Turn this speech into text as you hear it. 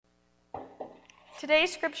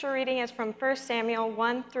Today's scripture reading is from 1 Samuel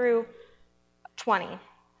 1 through 20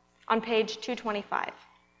 on page 225.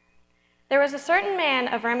 There was a certain man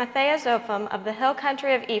of Ramathaia Zophim of the hill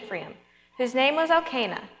country of Ephraim, whose name was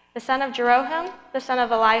Elkanah, the son of Jeroham, the son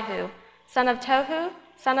of Elihu, son of Tohu,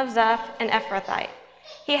 son of Zeph, an Ephrathite.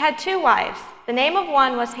 He had 2 wives. The name of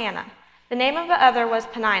one was Hannah. The name of the other was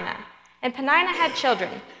Peninnah. And Peninnah had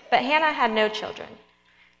children, but Hannah had no children.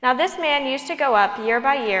 Now this man used to go up year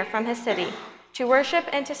by year from his city to worship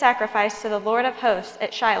and to sacrifice to the Lord of hosts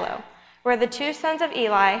at Shiloh, where the 2 sons of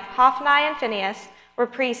Eli, Hophni and Phinehas, were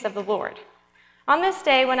priests of the Lord. On this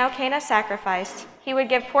day when Elkanah sacrificed, he would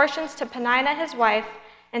give portions to Peninnah his wife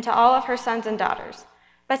and to all of her sons and daughters.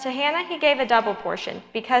 But to Hannah he gave a double portion,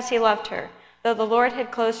 because he loved her, though the Lord had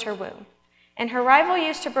closed her womb. And her rival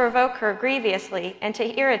used to provoke her grievously and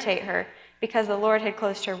to irritate her, because the Lord had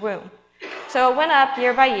closed her womb. So it went up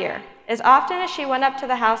year by year. As often as she went up to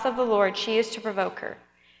the house of the Lord, she used to provoke her.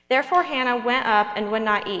 Therefore Hannah went up and would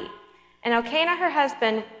not eat. And Elkanah her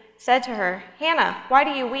husband said to her, Hannah, why do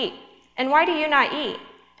you weep? And why do you not eat?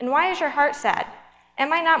 And why is your heart sad?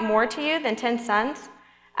 Am I not more to you than 10 sons?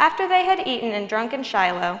 After they had eaten and drunk in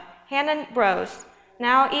Shiloh, Hannah rose.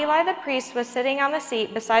 Now Eli the priest was sitting on the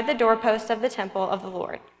seat beside the doorpost of the temple of the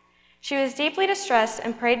Lord. She was deeply distressed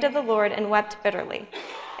and prayed to the Lord and wept bitterly.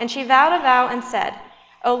 And she vowed a vow and said,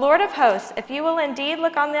 O Lord of hosts, if you will indeed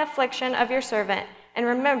look on the affliction of your servant and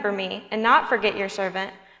remember me, and not forget your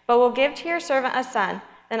servant, but will give to your servant a son,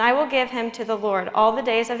 then I will give him to the Lord all the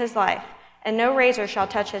days of his life, and no razor shall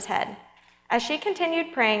touch his head. As she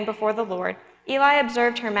continued praying before the Lord, Eli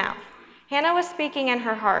observed her mouth. Hannah was speaking in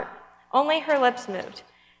her heart. Only her lips moved,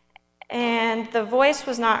 and the voice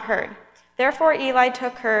was not heard. Therefore Eli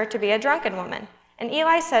took her to be a drunken woman. And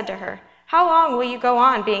Eli said to her, How long will you go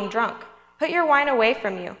on being drunk? Put your wine away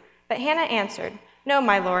from you. But Hannah answered, No,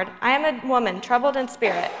 my lord, I am a woman troubled in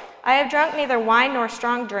spirit. I have drunk neither wine nor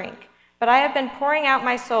strong drink, but I have been pouring out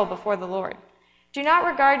my soul before the Lord. Do not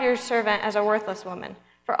regard your servant as a worthless woman,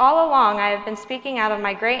 for all along I have been speaking out of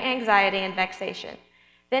my great anxiety and vexation.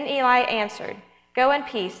 Then Eli answered, Go in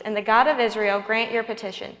peace, and the God of Israel grant your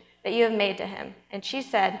petition that you have made to him. And she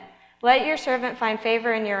said, Let your servant find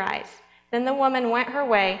favor in your eyes. Then the woman went her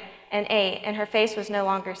way and ate, and her face was no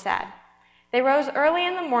longer sad. They rose early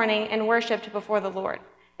in the morning and worshipped before the Lord.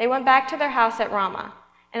 They went back to their house at Ramah.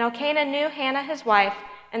 And Elkanah knew Hannah his wife,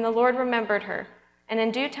 and the Lord remembered her. And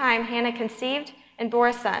in due time Hannah conceived and bore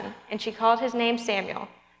a son, and she called his name Samuel,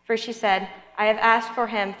 for she said, I have asked for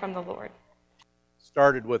him from the Lord.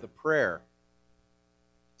 Started with a prayer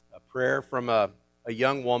from a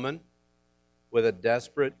young woman with a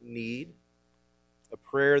desperate need, a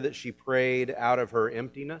prayer that she prayed out of her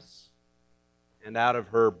emptiness and out of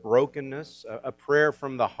her brokenness, a prayer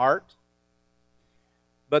from the heart.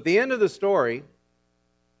 But the end of the story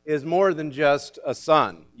is more than just a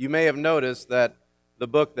son. You may have noticed that the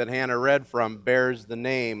book that Hannah read from bears the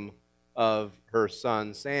name of her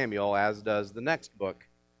son Samuel, as does the next book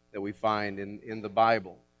that we find in the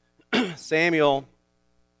Bible. Samuel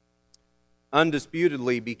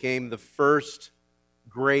undisputedly became the first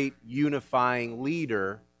great unifying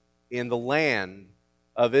leader in the land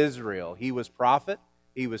of Israel. He was prophet,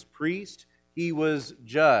 he was priest, he was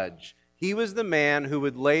judge. He was the man who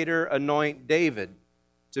would later anoint David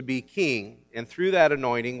to be king, and through that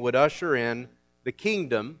anointing would usher in the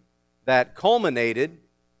kingdom that culminated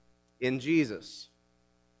in Jesus.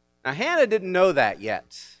 Now, Hannah didn't know that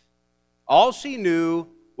yet. All she knew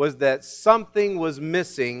was that something was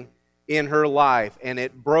missing in her life, and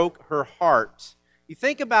it broke her heart. You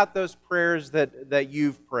think about those prayers that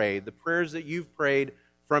you've prayed, the prayers that you've prayed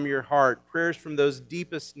from your heart, prayers from those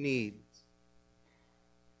deepest needs.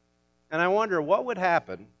 And I wonder, what would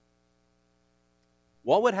happen?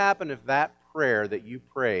 What would happen if that prayer that you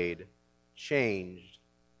prayed changed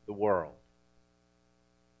the world?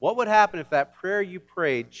 What would happen if that prayer you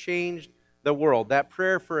prayed changed the world? That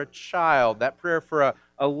prayer for a child, that prayer for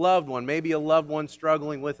a loved one, maybe a loved one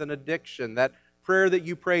struggling with an addiction, that prayer that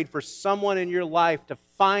you prayed for someone in your life to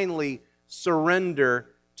finally surrender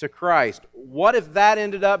to Christ. What if that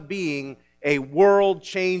ended up being a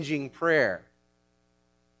world-changing prayer?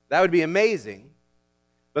 That would be amazing.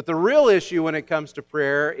 But the real issue when it comes to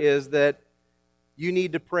prayer is that you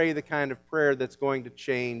need to pray the kind of prayer that's going to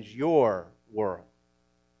change your world.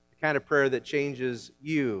 The kind of prayer that changes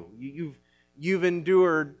you. You've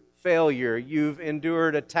endured failure. You've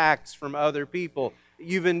endured attacks from other people.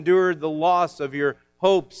 You've endured the loss of your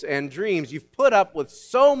hopes and dreams. You've put up with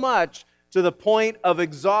so much to the point of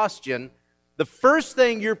exhaustion. The first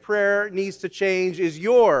thing your prayer needs to change is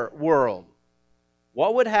your world.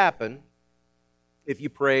 What would happen if you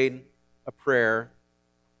prayed a prayer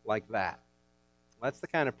like that? That's the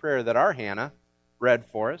kind of prayer that our Hannah read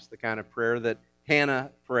for us, the kind of prayer that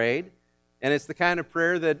Hannah prayed. And it's the kind of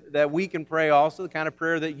prayer that we can pray also, the kind of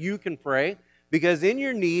prayer that you can pray. Because in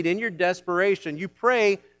your need, in your desperation, you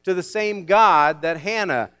pray to the same God that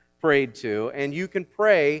Hannah prayed to. And you can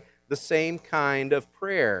pray the same kind of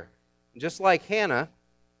prayer. Just like Hannah,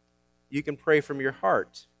 you can pray from your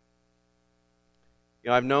heart.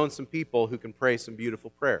 I've known some people who can pray some beautiful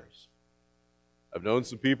prayers. I've known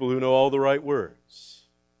some people who know all the right words.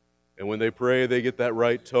 And when they pray, they get that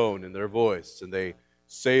right tone in their voice, and they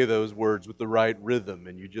say those words with the right rhythm,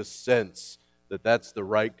 and you just sense that that's the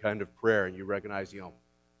right kind of prayer, and you recognize,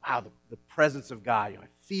 wow, the presence of God. I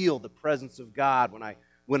feel the presence of God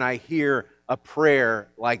when I hear a prayer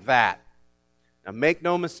like that. Now, make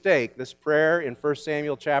no mistake, this prayer in 1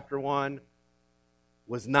 Samuel chapter 1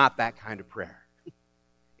 was not that kind of prayer.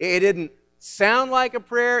 It didn't sound like a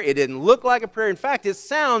prayer. It didn't look like a prayer. In fact, it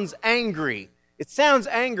sounds angry. It sounds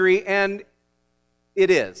angry, and it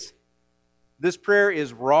is. This prayer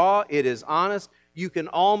is raw. It is honest. You can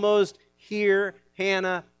almost hear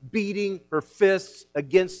Hannah beating her fists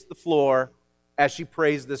against the floor as she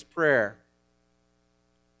prays this prayer.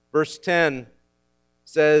 Verse 10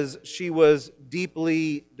 says, she was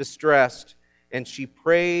deeply distressed, and she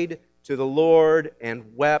prayed to the Lord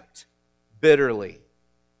and wept bitterly.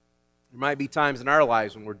 There might be times in our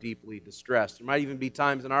lives when we're deeply distressed. There might even be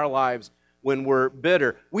times in our lives when we're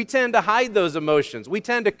bitter. We tend to hide those emotions. We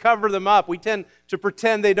tend to cover them up. We tend to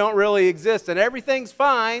pretend they don't really exist, and everything's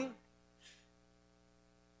fine.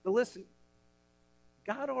 But listen,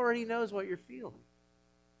 God already knows what you're feeling.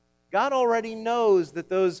 God already knows that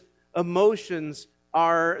those emotions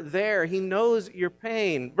are there. He knows your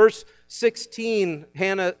pain. Verse 16,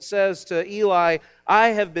 Hannah says to Eli, I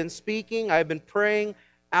have been speaking, I have been praying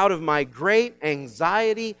out of my great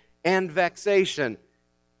anxiety and vexation.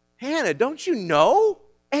 Hannah, don't you know?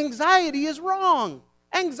 Anxiety is wrong.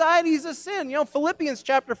 Anxiety is a sin. Philippians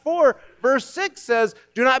chapter 4, verse 6 says,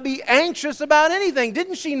 do not be anxious about anything.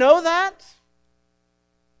 Didn't she know that?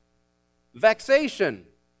 Vexation.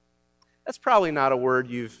 That's probably not a word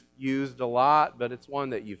you've used a lot, but it's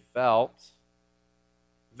one that you've felt.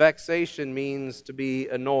 Vexation means to be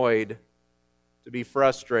annoyed, to be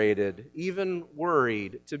frustrated, even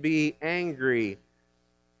worried, to be angry.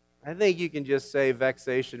 I think you can just say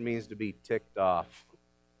vexation means to be ticked off.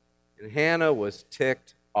 And Hannah was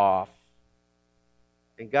ticked off.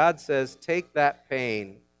 And God says, take that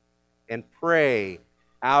pain and pray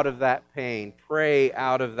out of that pain. Pray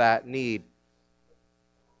out of that need.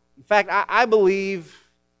 In fact, I believe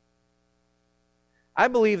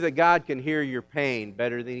that God can hear your pain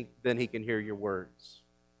better than He can hear your words.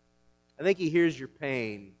 I think He hears your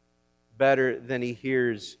pain better than He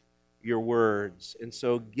hears your words. And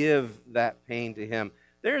so give that pain to Him.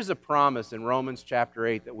 There's a promise in Romans chapter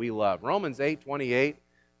 8 that we love. Romans 8:28,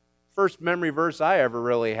 first memory verse I ever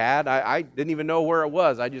really had. I didn't even know where it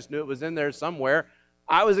was. I just knew it was in there somewhere.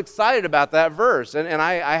 I was excited about that verse, and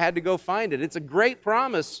I had to go find it. It's a great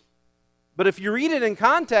promise. But if you read it in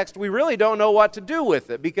context, we really don't know what to do with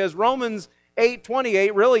it, because Romans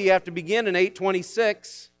 8:28, really you have to begin in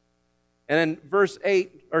 8:26. And in verse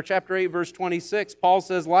 8, or chapter 8, verse 26, Paul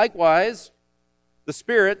says, likewise, the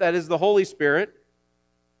Spirit, that is the Holy Spirit,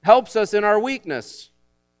 helps us in our weakness.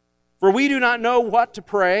 For we do not know what to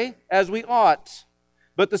pray as we ought,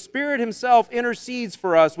 but the Spirit Himself intercedes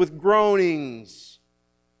for us with groanings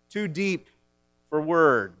too deep for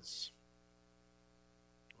words.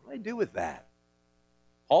 What do I do with that?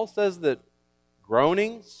 Paul says that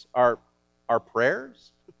groanings are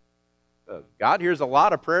prayers. God hears a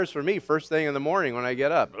lot of prayers for me first thing in the morning when I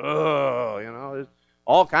get up. There's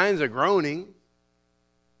all kinds of groaning.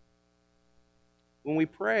 When we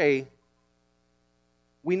pray,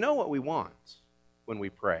 we know what we want when we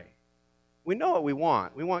pray. We know what we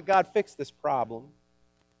want. We want God, fix this problem.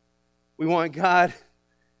 We want God,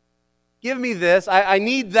 give me this. I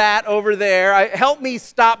need that over there. Help me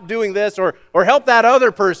stop doing this, or help that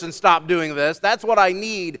other person stop doing this. That's what I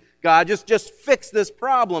need, God. Just fix this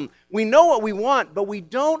problem. We know what we want, but we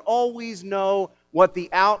don't always know what the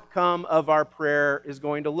outcome of our prayer is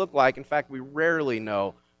going to look like. In fact, we rarely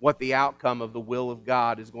know what the outcome of the will of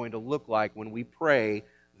God is going to look like when we pray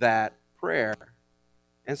that prayer.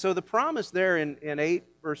 And so the promise there in 8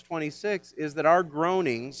 verse 26 is that our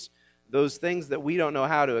groanings, those things that we don't know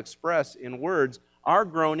how to express in words, our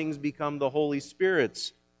groanings become the Holy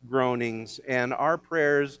Spirit's groanings, and our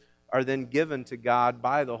prayers are then given to God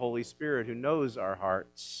by the Holy Spirit who knows our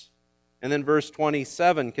hearts. And then verse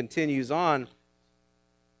 27 continues on.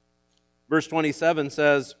 Verse 27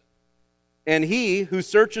 says, And he who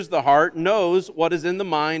searches the heart knows what is in the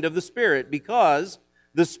mind of the Spirit, because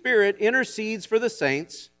the Spirit intercedes for the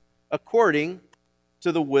saints according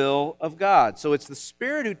to the will of God. So it's the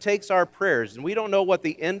Spirit who takes our prayers, and we don't know what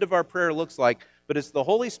the end of our prayer looks like, but it's the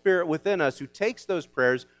Holy Spirit within us who takes those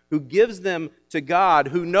prayers, who gives them to God,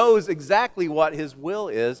 who knows exactly what His will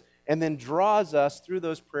is, and then draws us through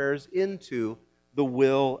those prayers into the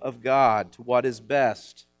will of God, to what is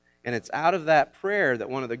best. And it's out of that prayer that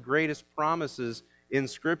one of the greatest promises in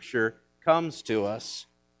Scripture comes to us.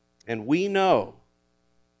 And we know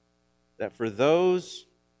that for those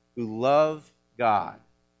who love God,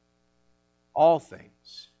 all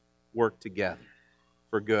things work together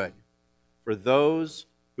for good, for those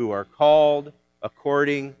who are called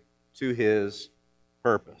according to His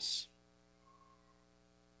purpose.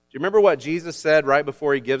 Do you remember what Jesus said right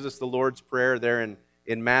before He gives us the Lord's Prayer there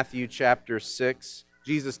in Matthew chapter 6?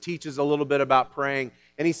 Jesus teaches a little bit about praying.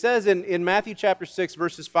 And He says in Matthew chapter 6,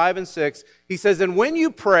 verses 5 and 6, He says, "And when you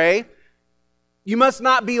pray, you must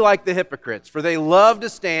not be like the hypocrites, for they love to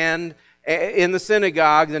stand in the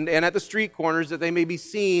synagogues and at the street corners that they may be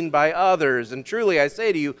seen by others. And truly, I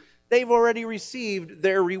say to you, they've already received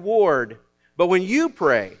their reward. But when you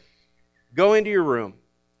pray, go into your room,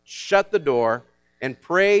 shut the door, and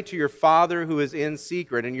pray to your Father who is in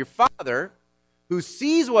secret. And your Father, who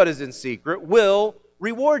sees what is in secret, will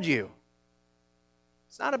reward you."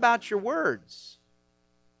 It's not about your words.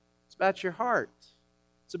 It's about your heart.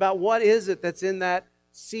 It's about what is it that's in that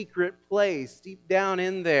secret place, deep down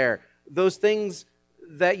in there. Those things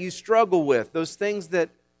that you struggle with, those things that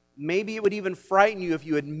maybe it would even frighten you if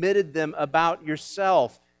you admitted them about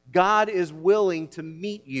yourself. God is willing to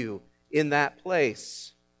meet you in that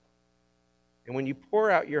place. And when you pour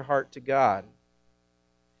out your heart to God,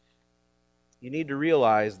 you need to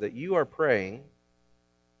realize that you are praying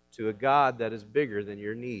to a God that is bigger than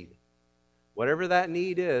your need. Whatever that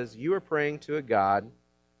need is, you are praying to a God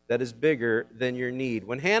that is bigger than your need.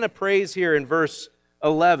 When Hannah prays here in verse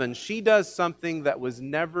 11, she does something that was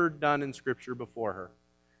never done in Scripture before her.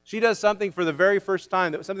 She does something for the very first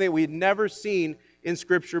time, something that we had never seen in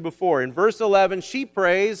Scripture before. In verse 11, she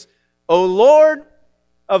prays, "O Lord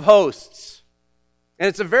of hosts." And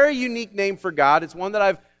it's a very unique name for God. It's one that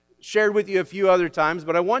I've shared with you a few other times,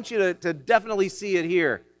 but I want you to definitely see it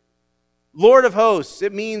here. Lord of hosts,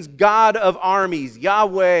 it means God of armies,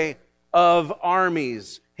 Yahweh of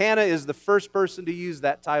armies. Hannah is the first person to use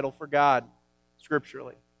that title for God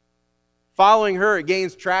scripturally. Following her, it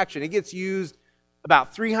gains traction. It gets used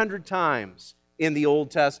about 300 times in the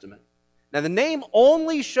Old Testament. Now, the name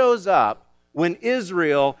only shows up when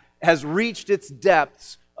Israel has reached its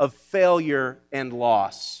depths of failure and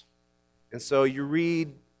loss. And so you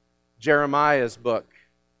read Jeremiah's book,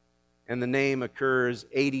 and the name occurs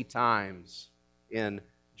 80 times in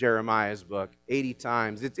Jeremiah's book. 80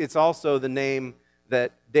 times. It's also the name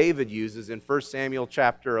that David uses in 1 Samuel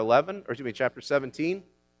chapter 17,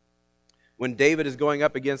 when David is going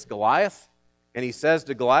up against Goliath, and he says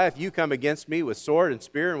to Goliath, "You come against me with sword and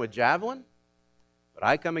spear and with javelin, but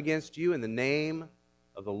I come against you in the name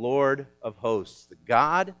of the Lord of hosts, the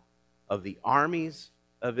God of the armies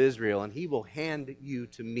of Israel, and He will hand you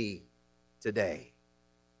to me today."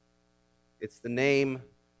 It's the name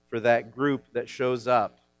for that group that shows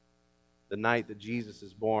up the night that Jesus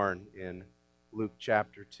is born in Luke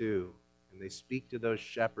chapter 2. And they speak to those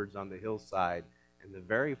shepherds on the hillside, and the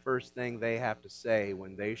very first thing they have to say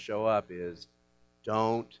when they show up is,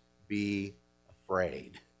 "Don't be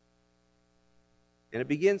afraid." And it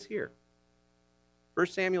begins here.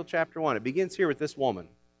 1 Samuel chapter 1. It begins here with this woman.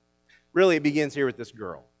 Really, it begins here with this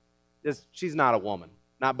girl. She's not a woman.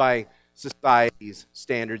 Not by society's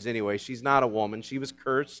standards anyway. She's not a woman. She was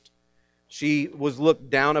cursed. She was looked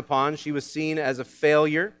down upon. She was seen as a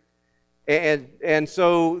failure. And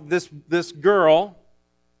so this girl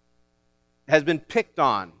has been picked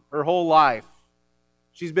on her whole life.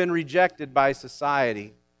 She's been rejected by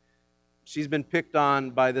society. She's been picked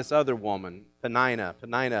on by this other woman, Peninnah.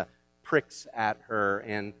 Peninnah pricks at her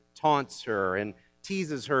and taunts her and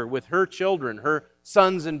teases her with her children, her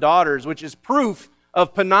sons and daughters, which is proof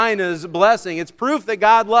of Peninnah's blessing. It's proof that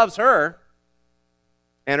God loves her.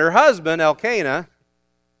 And her husband, Elkanah,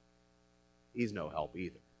 he's no help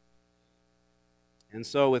either. And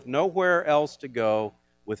so with nowhere else to go,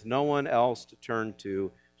 with no one else to turn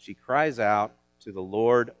to, she cries out to the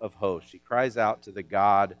Lord of hosts. She cries out to the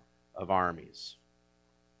God of armies.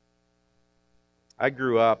 I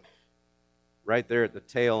grew up right there at the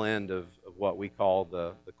tail end of what we call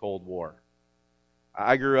the Cold War.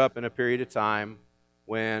 I grew up in a period of time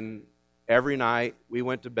when every night we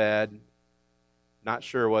went to bed, not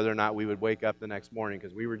sure whether or not we would wake up the next morning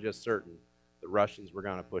because we were just certain the Russians were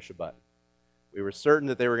going to push a button. We were certain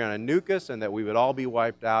that they were going to nuke us and that we would all be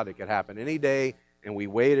wiped out. It could happen any day, and we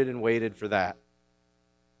waited and waited for that.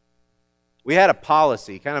 We had a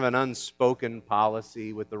policy, kind of an unspoken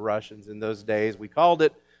policy with the Russians in those days. We called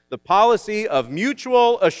it the policy of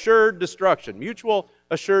mutual assured destruction. Mutual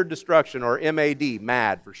assured destruction, or MAD,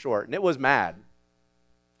 MAD for short. And it was MAD.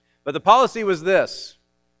 But the policy was this.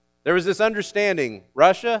 There was this understanding,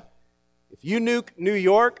 Russia, if you nuke New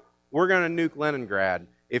York, we're going to nuke Leningrad.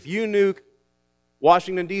 If you nuke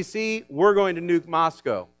Washington, D.C., we're going to nuke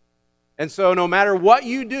Moscow. And so no matter what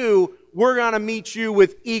you do, we're going to meet you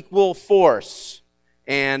with equal force.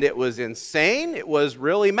 And it was insane. It was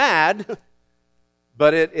really mad.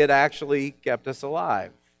 But it actually kept us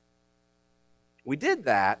alive. We did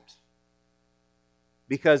that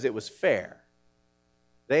because it was fair.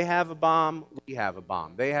 They have a bomb, we have a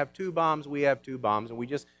bomb. They have 2 bombs, we have 2 bombs. And we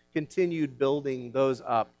just continued building those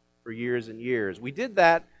up for years and years. We did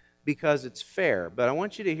that because it's fair. But I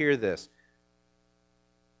want you to hear this.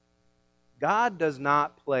 God does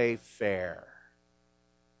not play fair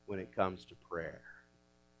when it comes to prayer.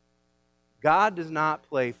 God does not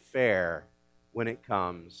play fair when it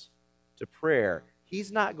comes to prayer.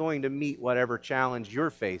 He's not going to meet whatever challenge you're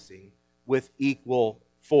facing with equal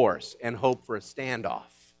force and hope for a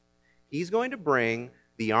standoff. He's going to bring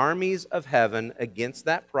the armies of heaven against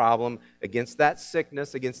that problem, against that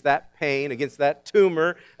sickness, against that pain, against that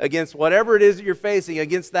tumor, against whatever it is that you're facing,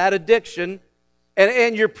 against that addiction.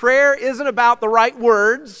 And your prayer isn't about the right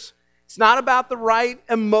words. It's not about the right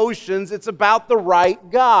emotions. It's about the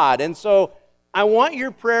right God. And so I want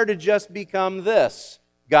your prayer to just become this.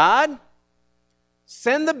 God,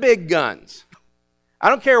 send the big guns. I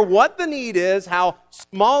don't care what the need is, how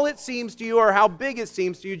small it seems to you or how big it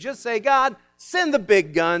seems to you. Just say, God, send the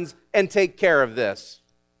big guns and take care of this.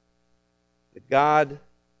 The God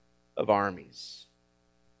of armies.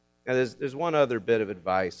 Now, there's one other bit of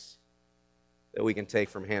advice that we can take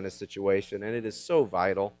from Hannah's situation, and it is so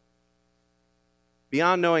vital.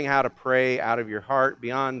 Beyond knowing how to pray out of your heart,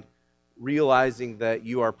 beyond realizing that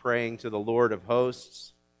you are praying to the Lord of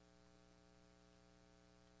hosts,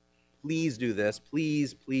 please do this.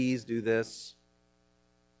 Please do this.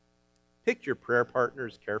 Pick your prayer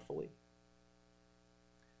partners carefully.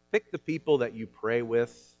 Pick the people that you pray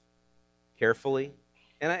with carefully.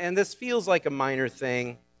 And this feels like a minor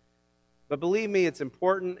thing, but believe me, it's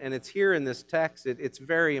important, and it's here in this text. It's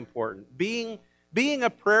very important. Being a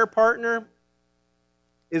prayer partner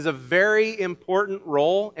is a very important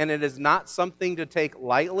role, and it is not something to take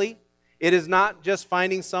lightly. It is not just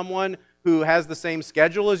finding someone who has the same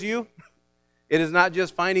schedule as you. It is not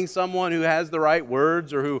just finding someone who has the right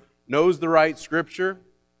words or who knows the right scripture.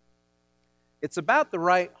 It's about the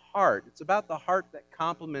right heart. It's about the heart that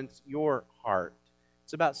complements your heart.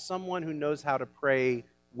 It's about someone who knows how to pray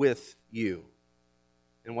with you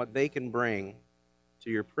and what they can bring to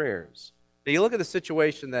your prayers. Now, you look at the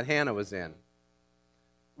situation that Hannah was in.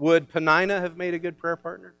 Would Peninnah have made a good prayer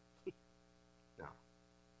partner? No.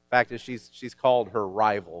 The fact is, she's called her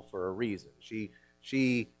rival for a reason.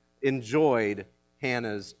 She enjoyed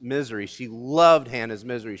Hannah's misery. She loved Hannah's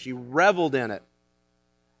misery. She reveled in it.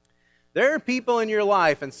 There are people in your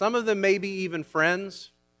life, and some of them may be even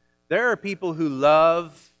friends. There are people who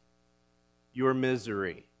love your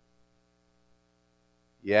misery.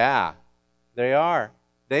 Yeah, they are.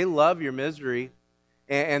 They love your misery,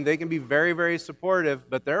 and they can be very, very supportive,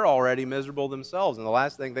 but they're already miserable themselves. And the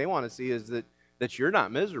last thing they want to see is that you're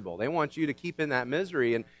not miserable. They want you to keep in that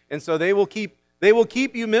misery, and so they will keep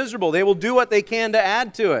you miserable. They will do what they can to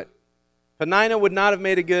add to it. Peninnah would not have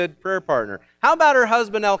made a good prayer partner. How about her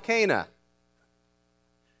husband Elkanah?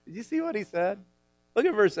 Did you see what he said? Look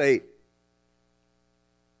at verse 8.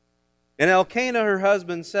 And Elkanah, her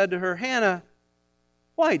husband, said to her, Hannah,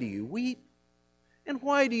 why do you weep? And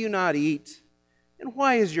why do you not eat? And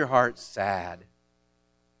why is your heart sad?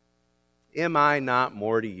 Am I not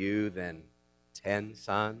more to you than 10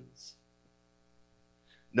 sons?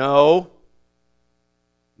 No,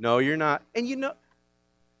 you're not. And you know,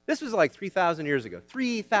 this was like 3,000 years ago.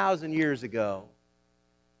 3,000 years ago.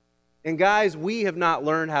 And guys, we have not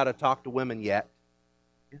learned how to talk to women yet.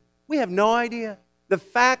 We have no idea. The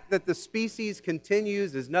fact that the species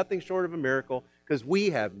continues is nothing short of a miracle because we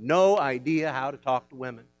have no idea how to talk to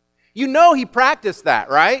women. You know he practiced that,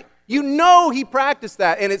 right? You know he practiced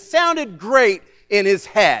that, and it sounded great in his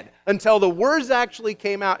head until the words actually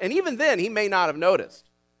came out. And even then, he may not have noticed.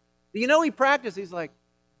 You know he practiced. He's like,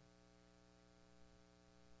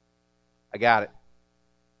 I got it.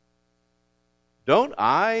 Don't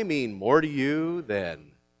I mean more to you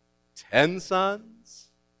than 10 sons?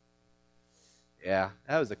 Yeah,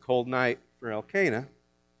 that was a cold night for Elkanah.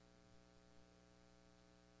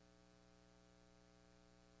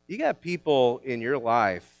 You got people in your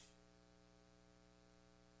life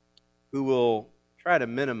who will try to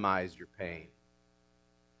minimize your pain,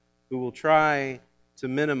 who will try to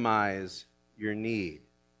minimize your need.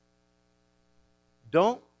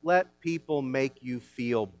 Don't let people make you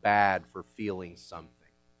feel bad for feeling something.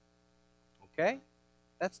 Okay?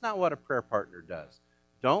 That's not what a prayer partner does.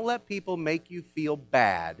 Don't let people make you feel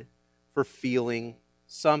bad for feeling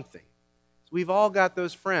something. We've all got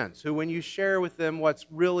those friends who, when you share with them what's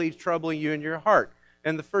really troubling you in your heart,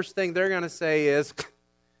 and the first thing they're going to say is,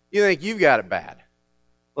 you think you've got it bad.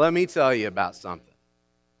 Let me tell you about something.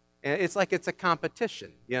 And it's like it's a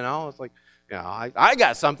competition, you know? It's like, you know, I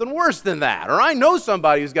got something worse than that, or I know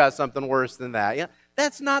somebody who's got something worse than that. You know,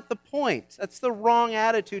 that's not the point. That's the wrong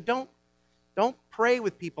attitude. Don't pray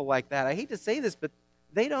with people like that. I hate to say this, but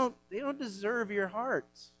they don't deserve your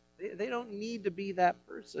hearts. They don't need to be that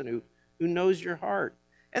person who knows your heart.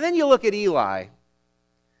 And then you look at Eli.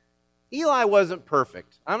 Eli wasn't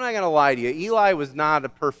perfect. I'm not going to lie to you. Eli was not a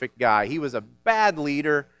perfect guy. He was a bad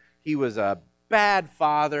leader. He was a bad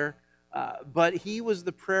father. But he was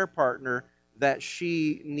the prayer partner that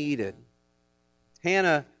she needed.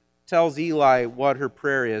 Hannah tells Eli what her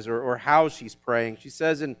prayer is, or how she's praying. She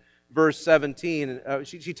says in verse 17,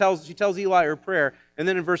 she tells Eli her prayer, and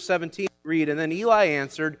then in verse 17 we read, and then Eli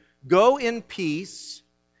answered, "Go in peace,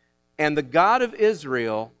 and the God of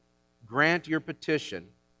Israel grant your petition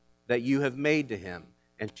that you have made to him."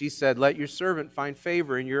 And she said, "Let your servant find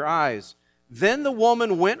favor in your eyes." Then the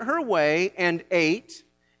woman went her way and ate,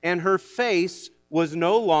 and her face was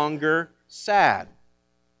no longer sad.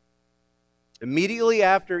 Immediately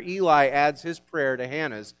after Eli adds his prayer to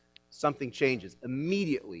Hannah's, something changes.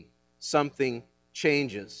 Immediately, something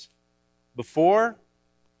changes. Before,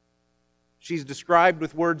 she's described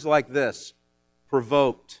with words like this: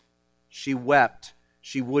 provoked. She wept.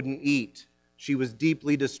 She wouldn't eat. She was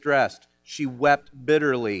deeply distressed. She wept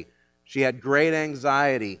bitterly. She had great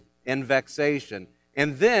anxiety and vexation.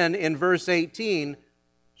 And then in verse 18,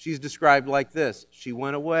 she's described like this: she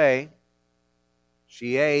went away.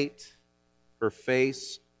 She ate. Her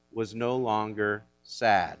face was no longer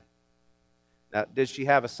sad. Now, did she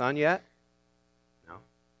have a son yet? No.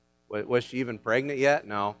 Was she even pregnant yet?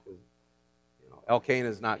 No. Elkanah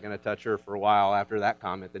is not going to touch her for a while after that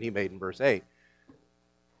comment that he made in verse 8.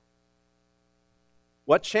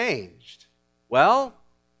 What changed? Well,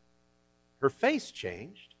 her face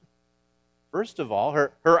changed. First of all,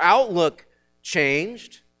 her outlook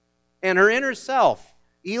changed, and her inner self.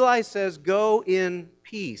 Eli says, "Go in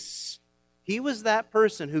peace." He was that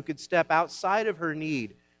person who could step outside of her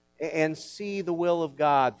need and see the will of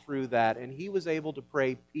God through that, and he was able to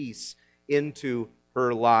pray peace into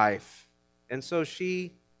her life. And so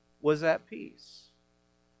she was at peace.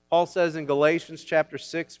 Paul says in Galatians chapter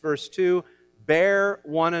 6, verse 2, bear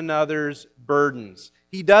one another's burdens.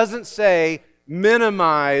 He doesn't say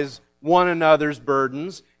minimize one another's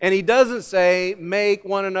burdens, and he doesn't say make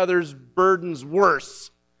one another's burdens worse.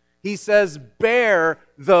 He says bear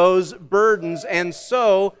those burdens and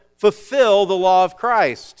so fulfill the law of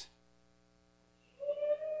Christ.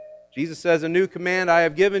 Jesus says, "A new command I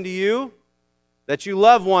have given to you, that you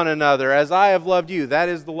love one another as I have loved you." That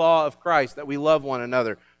is the law of Christ, that we love one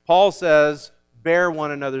another. Paul says, bear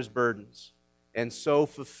one another's burdens, and so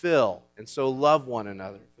fulfill, and so love one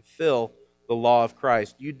another. Fulfill the law of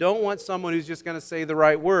Christ. You don't want someone who's just going to say the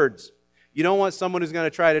right words. You don't want someone who's going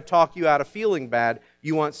to try to talk you out of feeling bad.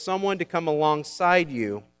 You want someone to come alongside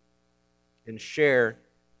you and share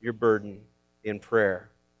your burden in prayer.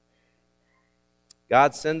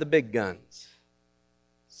 God, send the big guns.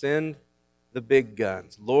 Send the big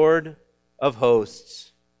guns. Lord of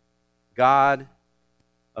hosts, God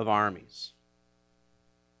of armies.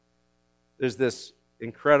 There's this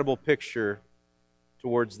incredible picture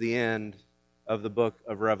towards the end of the book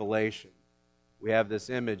of Revelation. We have this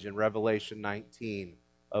image in Revelation 19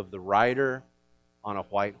 of the rider on a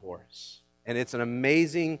white horse. And it's an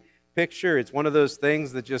amazing picture. It's one of those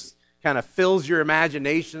things that just kind of fills your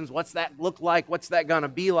imaginations. What's that look like? What's that going to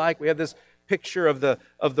be like? We have this picture of the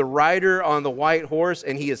rider on the white horse,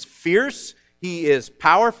 and he is fierce, he is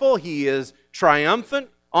powerful, he is triumphant.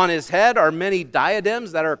 On his head are many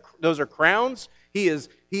diadems, those are crowns. He is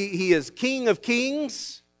King of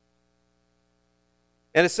Kings.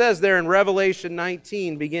 And it says there in Revelation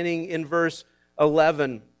 19, beginning in verse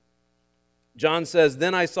 11, John says,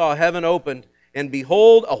 "Then I saw heaven opened, and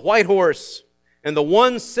behold, a white horse, and the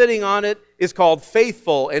one sitting on it is called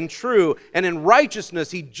Faithful and True, and in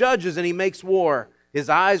righteousness he judges and he makes war. His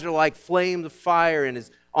eyes are like flames of fire, and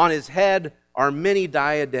on his head are many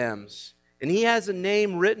diadems. And he has a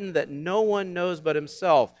name written that no one knows but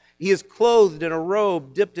himself. He is clothed in a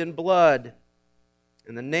robe dipped in blood.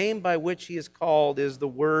 And the name by which he is called is the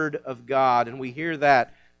Word of God. And we hear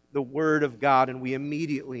that, the Word of God, and we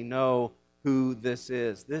immediately know who this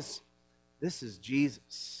is. This is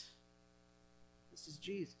Jesus. This is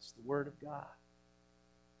Jesus, the Word of God.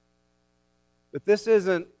 But this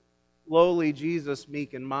isn't lowly Jesus,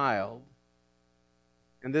 meek and mild.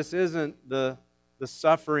 And this isn't the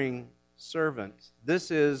suffering servant.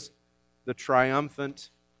 This is the triumphant,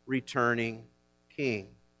 returning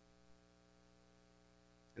King.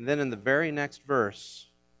 And then in the very next verse,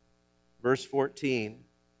 verse 14,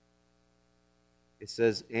 it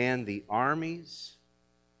says, "And the armies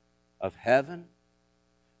of heaven,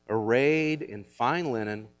 arrayed in fine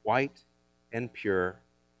linen, white and pure,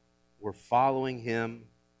 were following him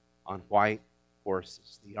on white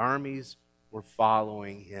horses." The armies were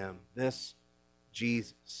following him. This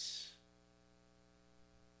Jesus.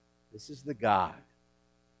 This is the God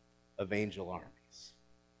of angel armies.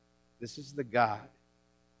 This is the God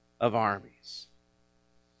of armies.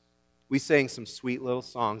 We sang some sweet little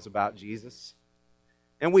songs about Jesus.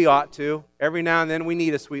 And we ought to. Every now and then we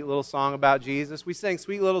need a sweet little song about Jesus. We sang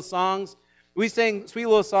sweet little songs. We sang sweet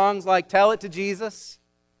little songs like "Tell It to Jesus."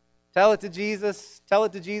 Tell it to Jesus. Tell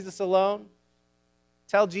it to Jesus alone.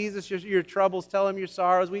 Tell Jesus your troubles. Tell him your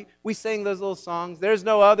sorrows. We sang those little songs. "There's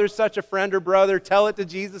no other such a friend or brother. Tell it to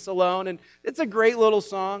Jesus alone." And it's a great little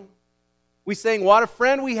song. We sang, "What a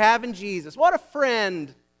friend we have in Jesus." What a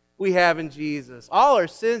friend we have in Jesus. All our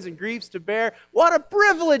sins and griefs to bear. What a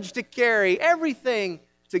privilege to carry everything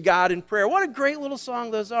to God in prayer. What a great little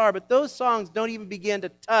song those are. But those songs don't even begin to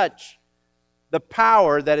touch the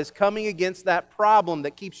power that is coming against that problem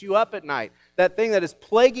that keeps you up at night. That thing that is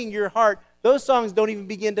plaguing your heart. Those songs don't even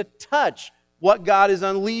begin to touch what God is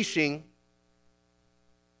unleashing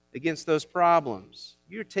against those problems.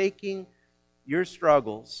 You're taking your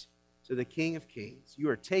struggles to the King of Kings. You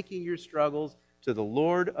are taking your struggles to the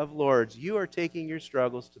Lord of Lords. You are taking your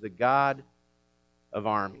struggles to the God of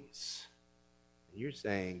armies. And you're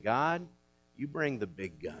saying, "God, you bring the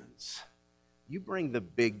big guns. You bring the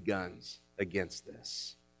big guns against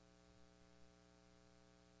this."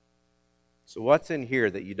 So what's in here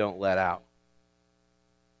that you don't let out?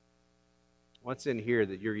 What's in here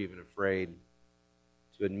that you're even afraid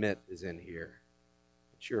to admit is in here?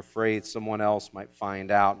 That you're afraid someone else might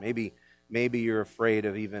find out. Maybe you're afraid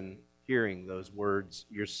of even hearing those words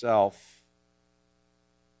yourself.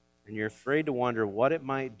 And you're afraid to wonder what it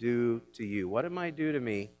might do to you, what it might do to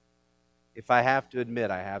me if I have to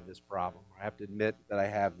admit I have this problem, or I have to admit that I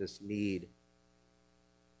have this need.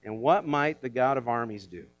 And what might the God of armies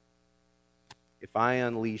do if I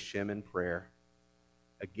unleash him in prayer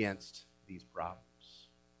against these problems?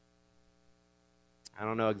 I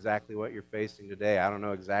don't know exactly what you're facing today. I don't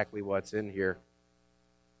know exactly what's in here.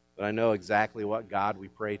 But I know exactly what God we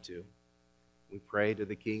pray to. We pray to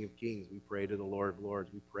the King of Kings. We pray to the Lord of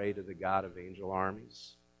Lords. We pray to the God of angel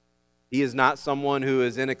armies. He is not someone who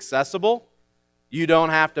is inaccessible. You don't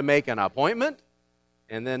have to make an appointment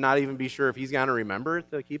and then not even be sure if he's going to remember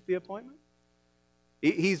to keep the appointment.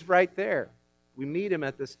 He's right there. We meet him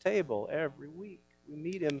at this table every week. We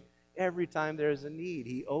meet him every time there's a need.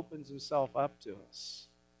 He opens himself up to us.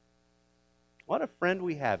 What a friend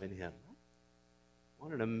we have in him.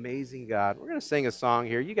 What an amazing God. We're going to sing a song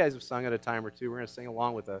here. You guys have sung it a time or two. We're going to sing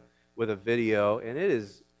along with a video, and it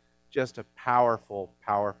is just a powerful,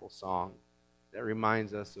 powerful song that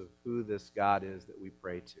reminds us of who this God is that we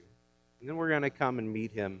pray to. And then we're going to come and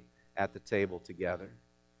meet him at the table together.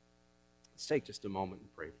 Let's take just a moment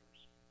and pray for